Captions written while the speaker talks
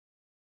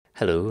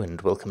Hello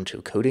and welcome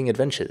to Coding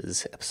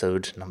Adventures,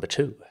 episode number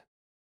 2.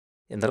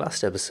 In the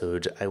last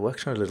episode, I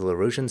worked on a little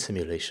erosion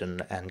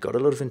simulation and got a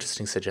lot of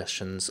interesting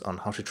suggestions on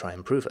how to try and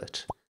improve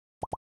it.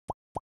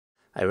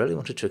 I really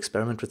wanted to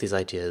experiment with these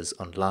ideas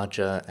on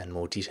larger and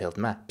more detailed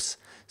maps,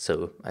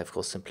 so I of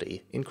course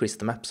simply increased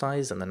the map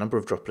size and the number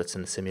of droplets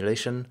in the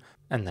simulation,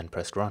 and then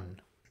pressed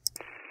run.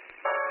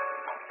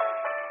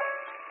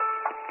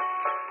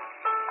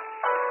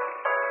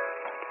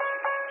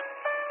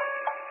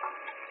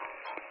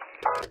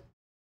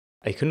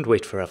 I couldn't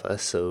wait forever,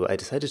 so I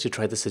decided to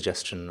try the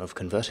suggestion of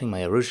converting my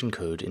erosion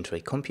code into a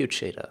compute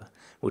shader,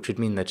 which would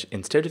mean that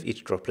instead of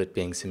each droplet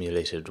being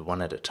simulated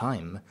one at a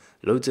time,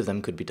 loads of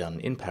them could be done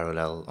in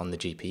parallel on the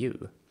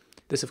GPU.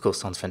 This of course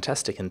sounds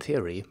fantastic in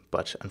theory,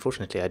 but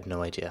unfortunately I had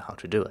no idea how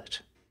to do it.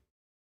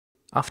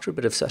 After a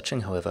bit of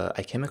searching, however,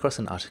 I came across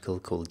an article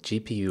called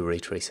GPU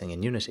Raytracing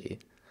in Unity.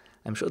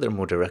 I'm sure there are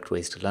more direct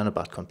ways to learn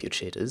about compute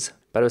shaders,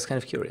 but I was kind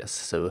of curious,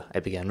 so I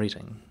began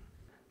reading.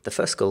 The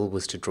first goal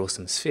was to draw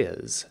some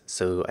spheres,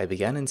 so I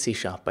began in C#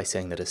 by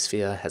saying that a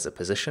sphere has a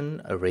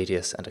position, a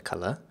radius, and a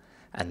color,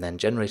 and then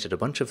generated a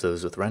bunch of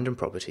those with random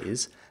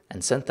properties,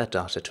 and sent that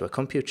data to a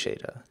compute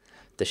shader.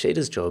 The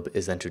shader's job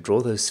is then to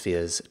draw those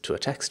spheres to a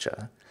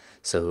texture,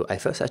 so I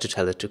first had to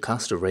tell it to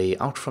cast a ray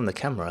out from the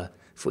camera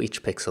for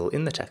each pixel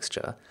in the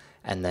texture,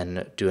 and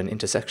then do an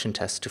intersection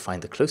test to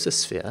find the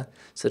closest sphere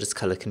so that its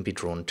color can be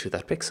drawn to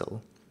that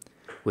pixel.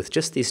 With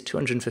just these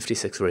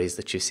 256 rays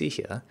that you see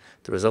here,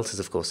 the result is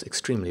of course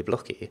extremely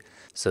blocky,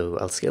 so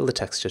I'll scale the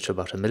texture to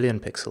about 1,000,000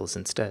 pixels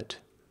instead.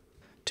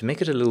 To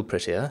make it a little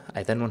prettier,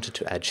 I then wanted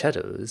to add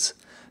shadows.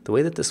 The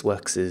way that this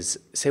works is,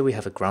 say we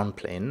have a ground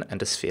plane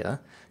and a sphere,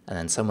 and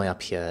then somewhere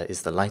up here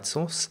is the light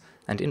source,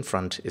 and in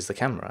front is the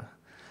camera.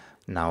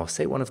 Now,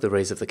 say one of the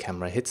rays of the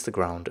camera hits the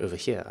ground over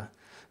here.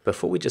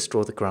 Before we just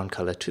draw the ground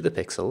color to the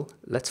pixel,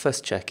 let's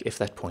first check if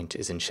that point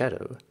is in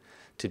shadow.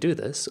 To do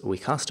this, we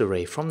cast a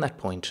ray from that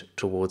point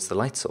towards the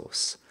light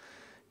source.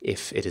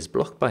 If it is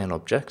blocked by an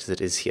object, as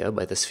it is here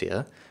by the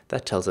sphere,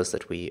 that tells us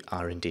that we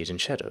are indeed in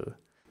shadow.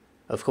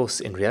 Of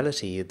course, in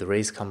reality, the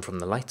rays come from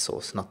the light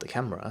source, not the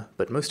camera,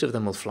 but most of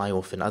them will fly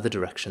off in other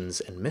directions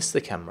and miss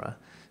the camera,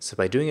 so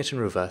by doing it in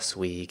reverse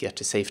we get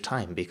to save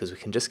time because we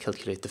can just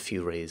calculate the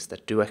few rays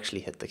that do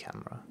actually hit the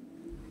camera.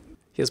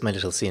 Here's my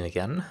little scene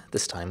again,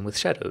 this time with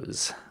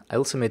shadows. I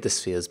also made the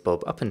spheres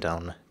bob up and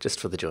down, just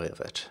for the joy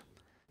of it.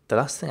 The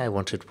last thing I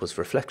wanted was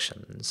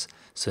reflections,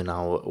 so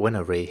now when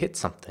a ray hits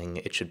something,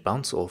 it should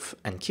bounce off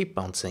and keep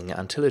bouncing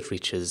until it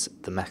reaches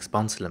the max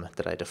bounce limit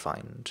that I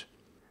defined.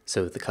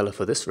 So the color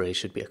for this ray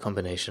should be a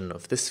combination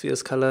of this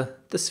sphere's color,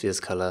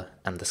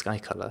 and the sky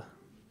color.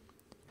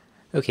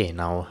 Okay,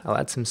 now I'll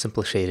add some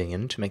simple shading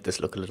in to make this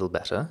look a little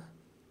better,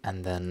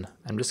 and then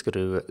I'm just going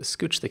to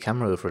scooch the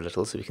camera over a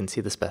little so we can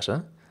see this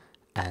better,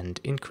 and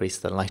increase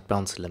the light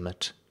bounce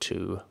limit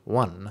to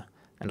 1,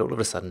 and all of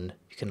a sudden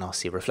you can now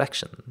see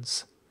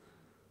reflections.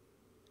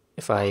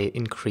 If I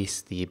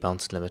increase the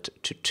bounce limit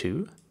to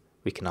 2,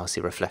 we can now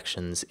see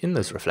reflections in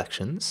those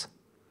reflections.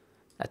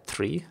 At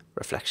 3,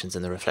 reflections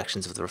in the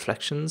reflections of the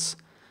reflections,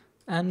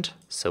 and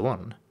so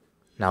on.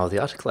 Now,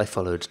 the article I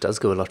followed does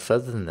go a lot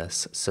further than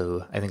this,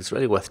 so I think it's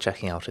really worth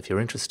checking out if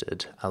you're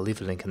interested. I'll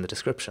leave a link in the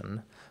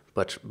description.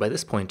 But by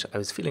this point, I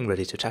was feeling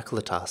ready to tackle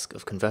the task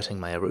of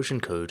converting my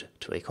erosion code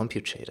to a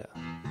compute shader.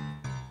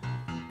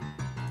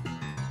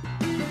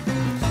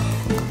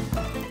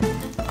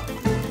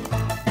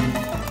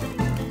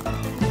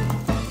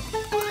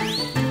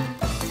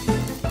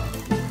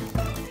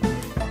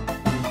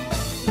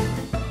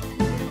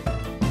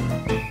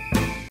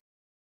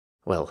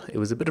 Well, it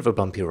was a bit of a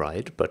bumpy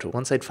ride, but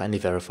once I'd finally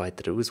verified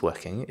that it was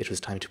working, it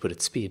was time to put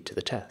its speed to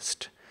the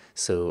test.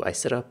 So I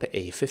set up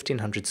a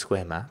 1500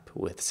 square map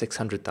with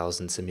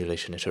 600,000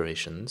 simulation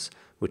iterations,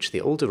 which the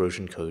old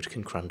erosion code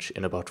can crunch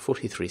in about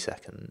 43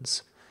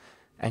 seconds.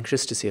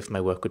 Anxious to see if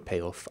my work would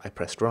pay off, I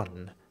pressed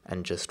run,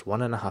 and just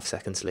 1.5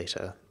 seconds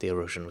later, the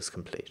erosion was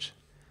complete.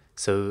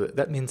 So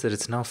that means that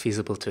it's now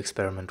feasible to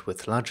experiment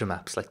with larger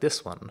maps like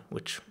this one,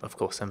 which of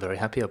course I'm very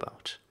happy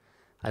about.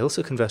 I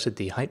also converted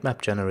the height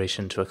map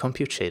generation to a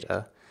compute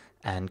shader,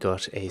 and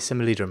got a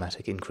similarly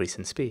dramatic increase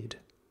in speed.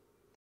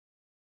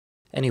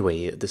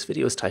 Anyway, this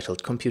video is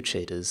titled Compute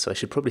Shaders, so I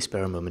should probably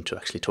spare a moment to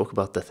actually talk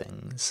about the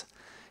things.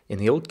 In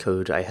the old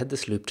code, I had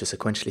this loop to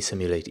sequentially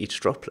simulate each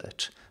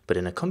droplet, but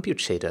in a compute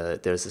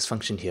shader, there's this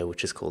function here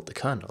which is called the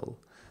kernel.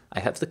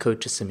 I have the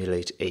code to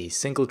simulate a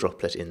single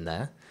droplet in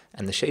there,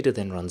 and the shader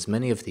then runs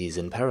many of these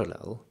in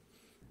parallel.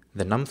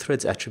 The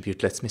numThreads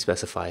attribute lets me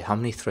specify how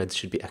many threads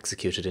should be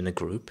executed in a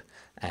group,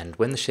 and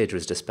when the shader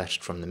is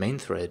dispatched from the main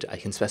thread, I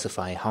can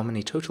specify how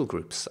many total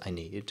groups I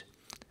need.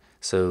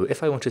 So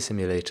if I want to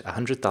simulate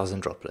 100,000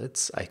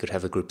 droplets, I could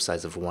have a group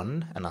size of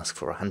 1 and ask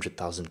for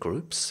 100,000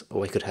 groups,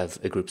 or I could have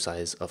a group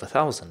size of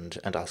 1,000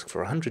 and ask for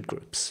 100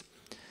 groups.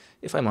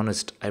 If I'm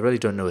honest, I really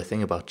don't know a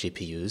thing about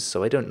GPUs,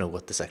 so I don't know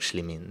what this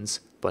actually means,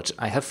 but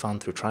I have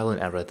found through trial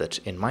and error that,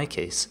 in my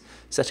case,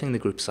 setting the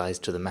group size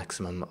to the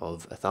maximum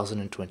of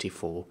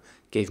 1024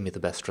 gave me the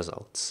best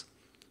results.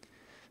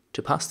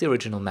 To pass the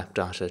original map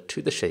data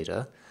to the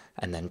shader,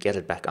 and then get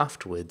it back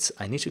afterwards,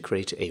 I need to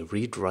create a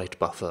read-write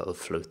buffer of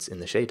floats in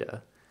the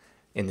shader.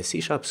 In the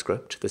C#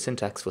 script, the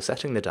syntax for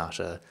setting the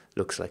data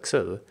looks like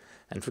so,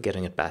 and for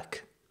getting it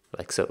back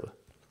like so.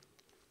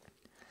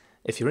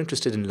 If you're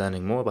interested in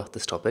learning more about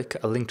this topic,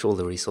 I'll link to all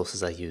the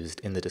resources I used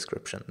in the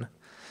description.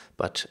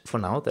 But for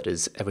now, that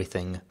is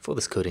everything for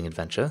this coding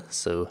adventure,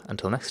 so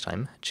until next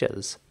time,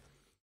 cheers.